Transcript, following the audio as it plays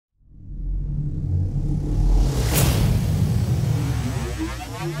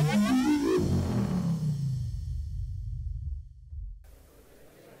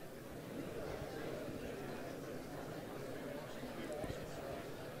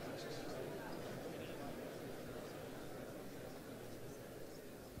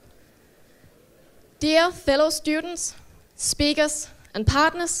Dear fellow students, speakers and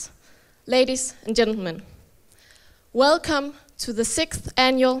partners, ladies and gentlemen, welcome to the 6th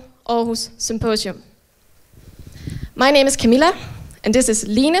annual Aarhus Symposium. My name is Camilla and this is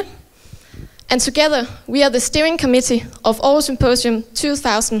Line, and together we are the steering committee of Aarhus Symposium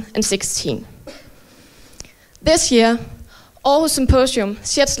 2016. This year, Aarhus Symposium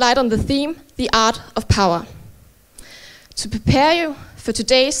sheds light on the theme, the art of power. To prepare you for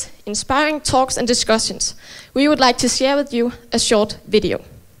today's inspiring talks and discussions, we would like to share with you a short video.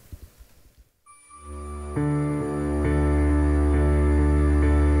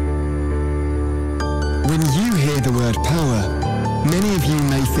 When you hear the word power, many of you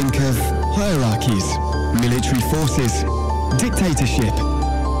may think of hierarchies, military forces, dictatorship.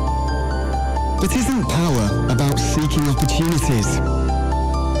 But isn't power about seeking opportunities?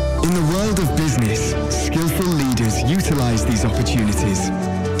 In the world of business, skillful leaders utilize these opportunities,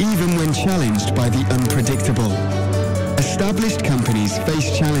 even when challenged by the unpredictable. Established companies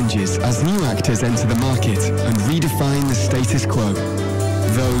face challenges as new actors enter the market and redefine the status quo.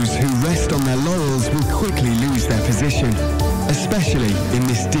 Those who rest on their laurels will quickly lose their position, especially in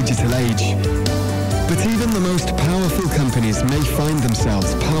this digital age. But even the most powerful companies may find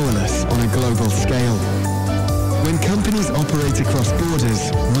themselves powerless on a global scale. When companies operate across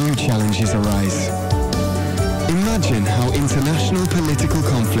borders, new challenges arise. Imagine how international political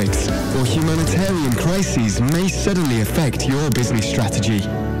conflicts or humanitarian crises may suddenly affect your business strategy.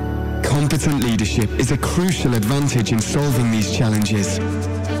 Competent leadership is a crucial advantage in solving these challenges.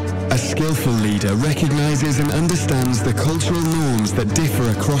 A skillful leader recognizes and understands the cultural norms that differ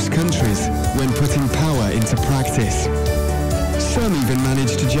across countries when putting power into practice. Some even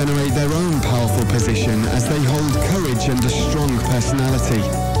manage to generate their own powerful position as they hold courage and a strong personality.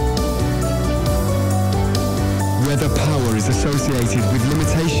 Whether power is associated with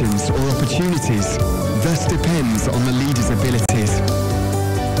limitations or opportunities thus depends on the leader's abilities.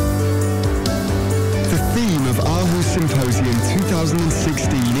 The theme of Aarhus Symposium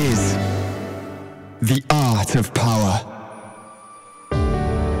 2016 is the art of power.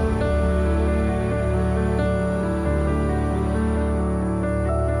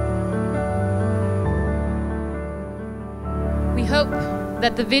 We hope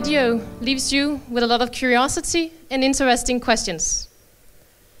that the video leaves you with a lot of curiosity and interesting questions.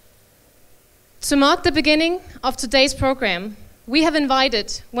 To mark the beginning of today's program, we have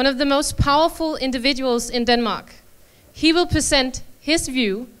invited one of the most powerful individuals in Denmark. He will present his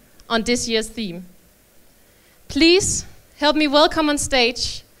view on this year's theme. Please help me welcome on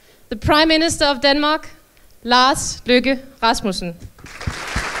stage the Prime Minister of Denmark, Lars Løkke Rasmussen.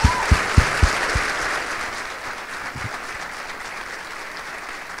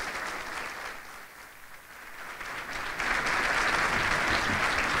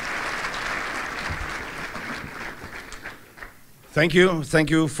 Thank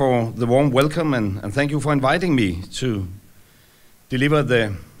you for the warm welcome and thank you for inviting me to deliver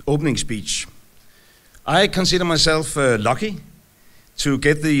the opening speech. I consider myself lucky to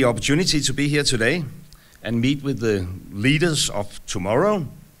get the opportunity to be here today and meet with the leaders of tomorrow.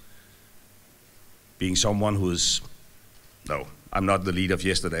 Being someone who is, no, I'm not the leader of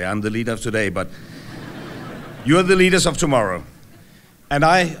yesterday, I'm the leader of today, but you're the leaders of tomorrow. And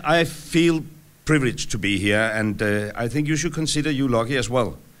I feel privileged to be here, and I think you should consider you lucky as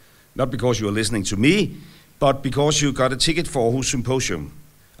well. Not because you are listening to me, but because you got a ticket for Aarhus Symposium.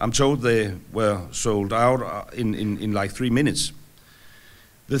 I'm told they were sold out in like 3 minutes.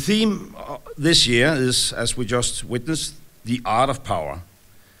 The theme this year is, as we just witnessed, the art of power.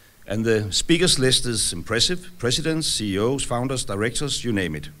 And the speakers list is impressive. Presidents, CEOs, founders, directors, you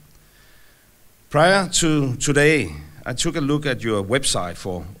name it. Prior to today, I took a look at your website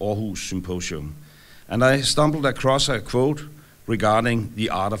for Aarhus Symposium, and I stumbled across a quote regarding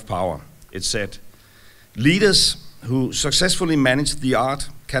the art of power. It said, "Leaders who successfully manage the art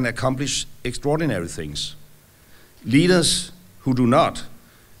can accomplish extraordinary things. Leaders who do not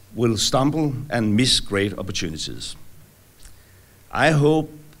will stumble and miss great opportunities." I hope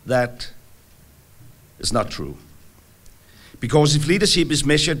that is not true. Because if leadership is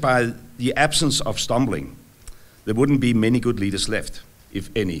measured by the absence of stumbling, there wouldn't be many good leaders left, if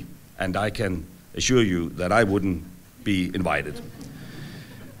any, and I can assure you that I wouldn't be invited.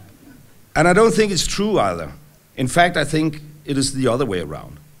 And I don't think it's true either. In fact, I think it is the other way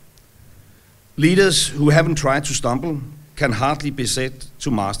around. Leaders who haven't tried to stumble can hardly be said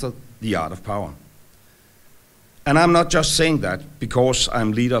to master the art of power. And I'm not just saying that because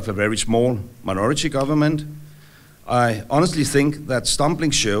I'm leader of a very small minority government. I honestly think that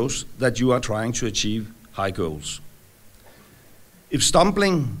stumbling shows that you are trying to achieve high goals. If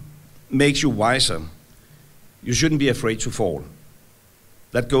stumbling makes you wiser, you shouldn't be afraid to fall.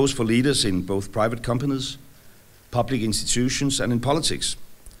 That goes for leaders in both private companies, public institutions, and in politics.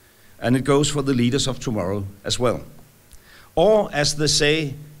 And it goes for the leaders of tomorrow as well. Or, as they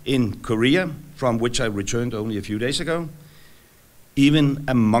say in Korea, from which I returned only a few days ago, even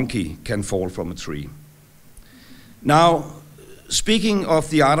a monkey can fall from a tree. Now, speaking of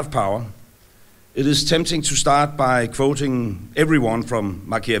the art of power, it is tempting to start by quoting everyone from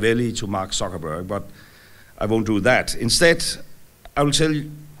Machiavelli to Mark Zuckerberg, but I won't do that. Instead, I will tell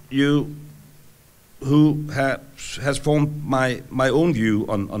you who has formed my own view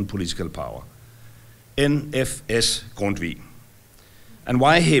on political power. NFS Grundtvig. And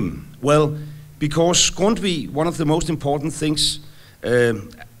why him? Well, because Grundtvig, one of the most important things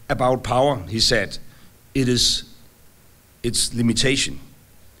about power, he said, it is its limitation.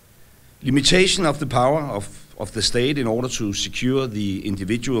 Limitation of the power of the state in order to secure the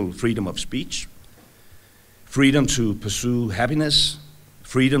individual freedom of speech, freedom to pursue happiness,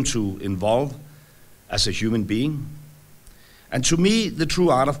 freedom to evolve as a human being. And to me, the true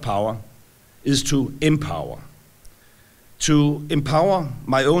art of power is to empower. To empower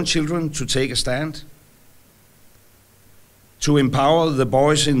my own children to take a stand, to empower the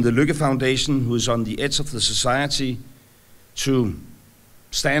boys in the Løkke Foundation who is on the edge of the society to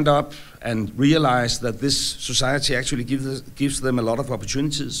stand up and realize that this society actually gives them a lot of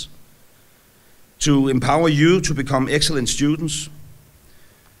opportunities, to empower you to become excellent students,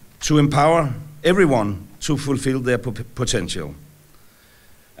 to empower everyone to fulfill their potential.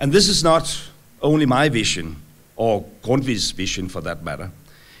 And this is not only my vision, or Grundtvig's vision for that matter.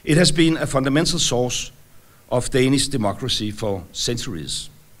 It has been a fundamental source of Danish democracy for centuries.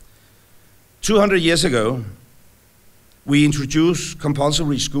 200 years ago, we introduced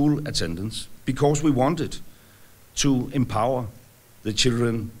compulsory school attendance because we wanted to empower the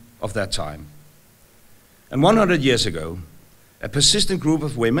children of that time. And 100 years ago, a persistent group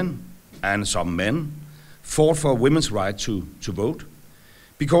of women and some men fought for women's right to vote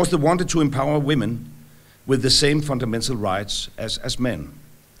because they wanted to empower women with the same fundamental rights as men.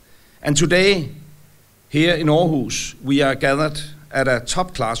 And today, here in Aarhus, we are gathered at a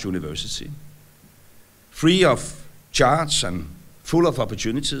top-class university, free of charge and full of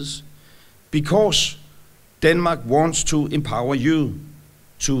opportunities, because Denmark wants to empower you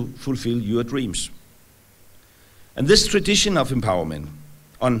to fulfill your dreams. And this tradition of empowerment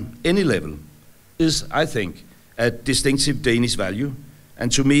on any level is, I think, a distinctive Danish value,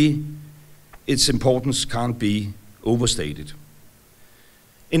 and to me, its importance can't be overstated.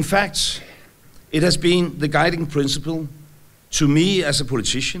 In fact, it has been the guiding principle to me as a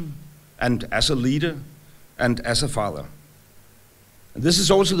politician and as a leader and as a father. And this is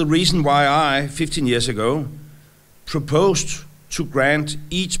also the reason why I, 15 years ago, proposed to grant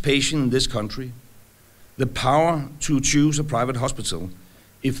each patient in this country the power to choose a private hospital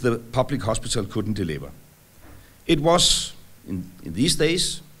if the public hospital couldn't deliver. It was, in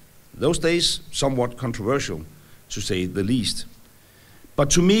those days, somewhat controversial, to say the least. But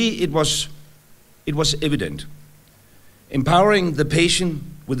to me, it was evident. Empowering the patient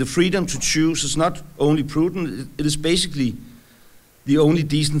with the freedom to choose is not only prudent, it is basically the only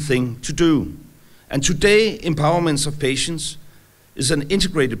decent thing to do. And today, empowerment of patients is an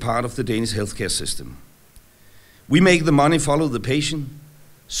integrated part of the Danish healthcare system. We make the money follow the patient,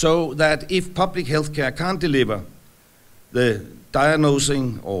 so that if public healthcare can't deliver the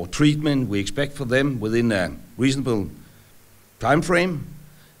diagnosing or treatment we expect for them within a reasonable time frame,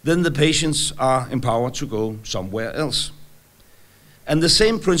 then the patients are empowered to go somewhere else. And the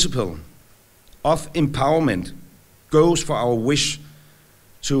same principle of empowerment goes for our wish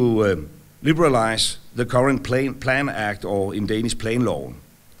to liberalize the current Plan Act, or in Danish, Plan Law.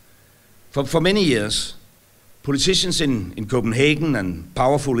 For many years, politicians in Copenhagen and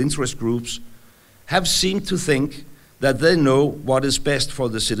powerful interest groups have seemed to think that they know what is best for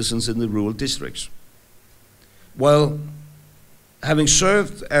the citizens in the rural districts. Well, having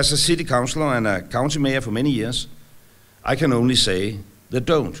served as a city councillor and a county mayor for many years, I can only say they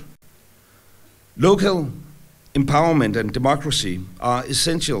don't. Local empowerment and democracy are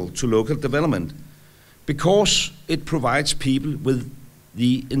essential to local development because it provides people with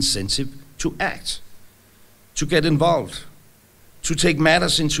the incentive to act, to get involved, to take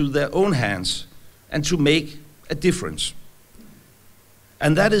matters into their own hands, and to make a difference.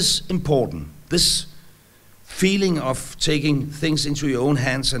 And that is important. This feeling of taking things into your own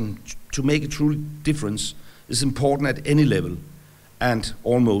hands and to make a true difference is important at any level and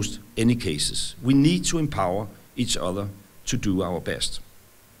almost any cases. We need to empower each other to do our best.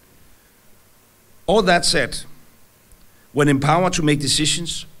 All that said, when empowered to make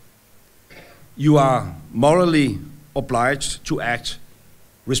decisions, you are morally obliged to act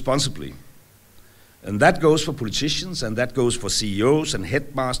responsibly. And that goes for politicians, and that goes for CEOs and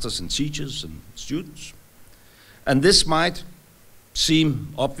headmasters and teachers and students. And this might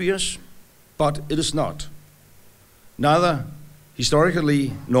seem obvious, but it is not. Neither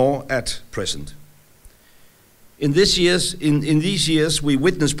historically nor at present. In these years, we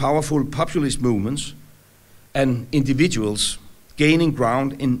witness powerful populist movements and individuals gaining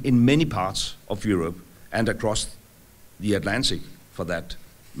ground in many parts of Europe and across the Atlantic, for that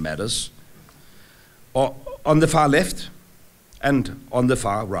matters, or on the far left and on the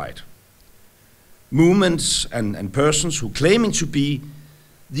far right. Movements and persons who claiming to be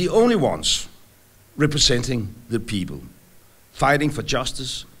the only ones representing the people, fighting for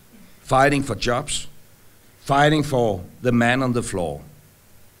justice, fighting for jobs, fighting for the man on the floor.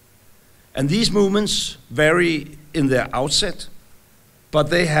 And these movements vary in their outset, but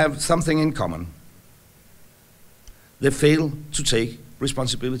they have something in common. They fail to take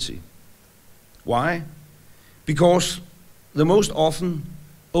responsibility. Why? Because they most often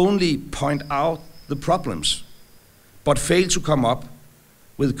only point out the problems, but fail to come up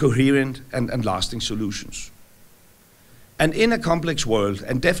with coherent and lasting solutions. And in a complex world,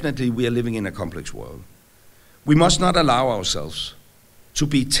 and definitely we are living in a complex world, we must not allow ourselves to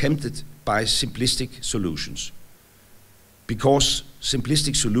be tempted by simplistic solutions, because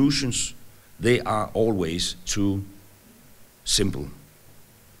simplistic solutions, they are always too simple.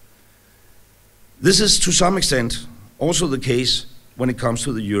 This is to some extent also the case when it comes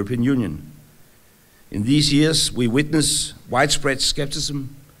to the European Union. In these years, we witness widespread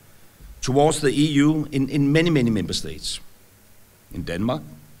skepticism towards the EU in many, many member states. In Denmark,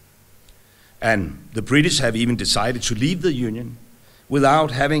 and the British have even decided to leave the Union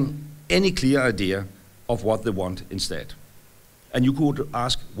without having any clear idea of what they want instead. And you could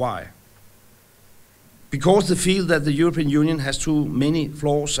ask why. Because they feel that the European Union has too many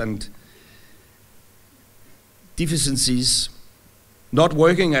flaws and deficiencies, not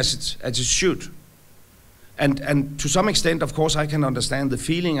working as it should. And to some extent, of course, I can understand the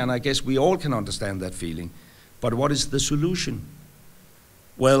feeling, and I guess we all can understand that feeling. But what is the solution?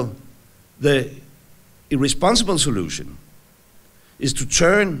 Well, the irresponsible solution is to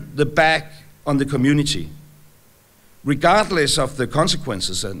turn the back on the community, regardless of the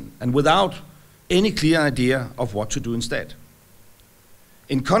consequences and without any clear idea of what to do instead.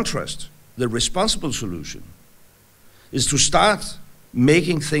 In contrast, the responsible solution is to start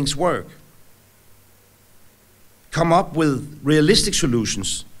making things work, come up with realistic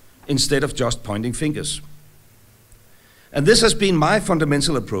solutions instead of just pointing fingers. And this has been my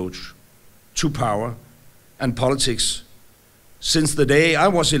fundamental approach to power and politics since the day I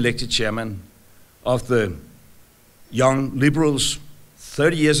was elected chairman of the Young Liberals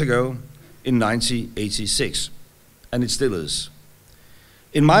 30 years ago in 1986, and it still is.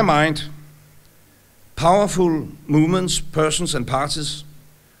 In my mind, powerful movements, persons and parties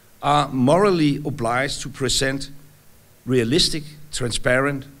are morally obliged to present realistic,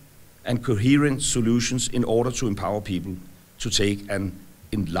 transparent and coherent solutions in order to empower people to take an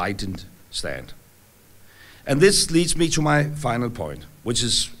enlightened stand. And this leads me to my final point, which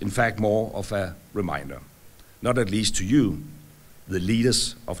is in fact more of a reminder, not at least to you, the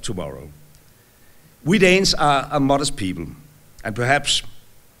leaders of tomorrow. We Danes are a modest people, and perhaps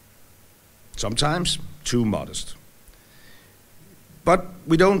sometimes too modest. But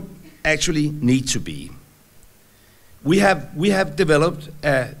we don't actually need to be. We have developed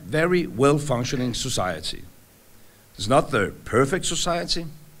a very well-functioning society. It's not the perfect society,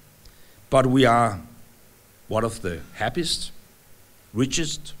 but we are one of the happiest,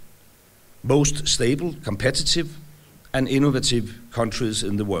 richest, most stable, competitive, and innovative countries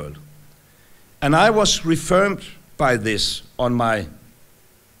in the world. And I was reaffirmed by this on my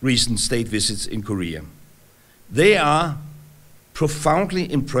recent state visits in Korea. They are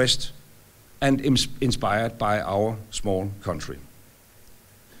profoundly impressed and inspired by our small country.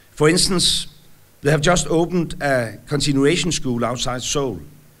 For instance, they have just opened a continuation school outside Seoul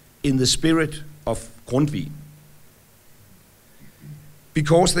in the spirit of Grundtvig,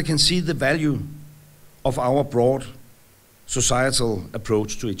 because they can see the value of our broad societal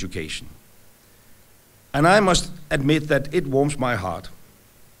approach to education. And I must admit that it warms my heart,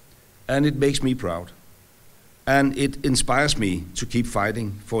 and it makes me proud, and it inspires me to keep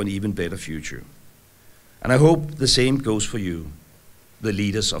fighting for an even better future. And I hope the same goes for you, the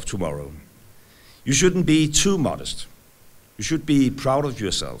leaders of tomorrow. You shouldn't be too modest. You should be proud of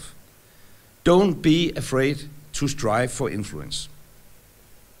yourself. Don't be afraid to strive for influence.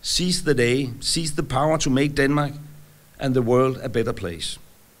 Seize the day, seize the power to make Denmark and the world a better place.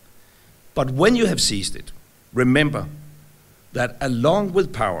 But when you have seized it, remember that along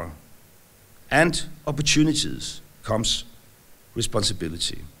with power and opportunities comes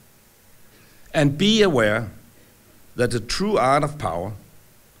responsibility. And be aware that the true art of power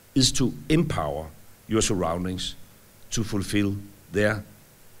is to empower your surroundings to fulfill their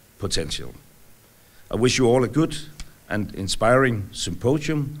potential. I wish you all a good and inspiring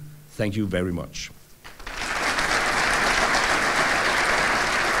symposium. Thank you very much.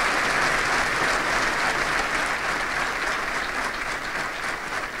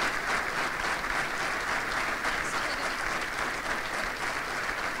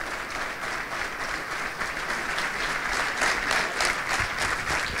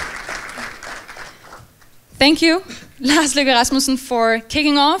 Thank you, Lars Løkke Rasmussen, for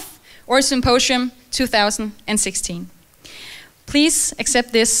kicking off our Symposium 2016. Please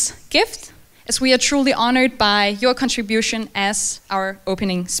accept this gift, as we are truly honored by your contribution as our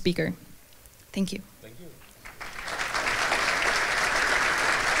opening speaker. Thank you. Thank you.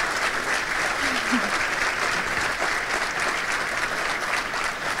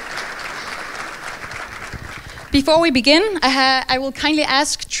 Before we begin, I will kindly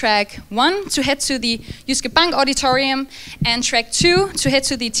ask track 1 to head to the Jyske Bank auditorium and track 2 to head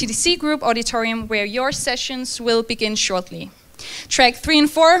to the TDC Group auditorium, where your sessions will begin shortly. Track 3 and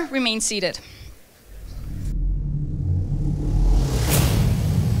 4 remain seated.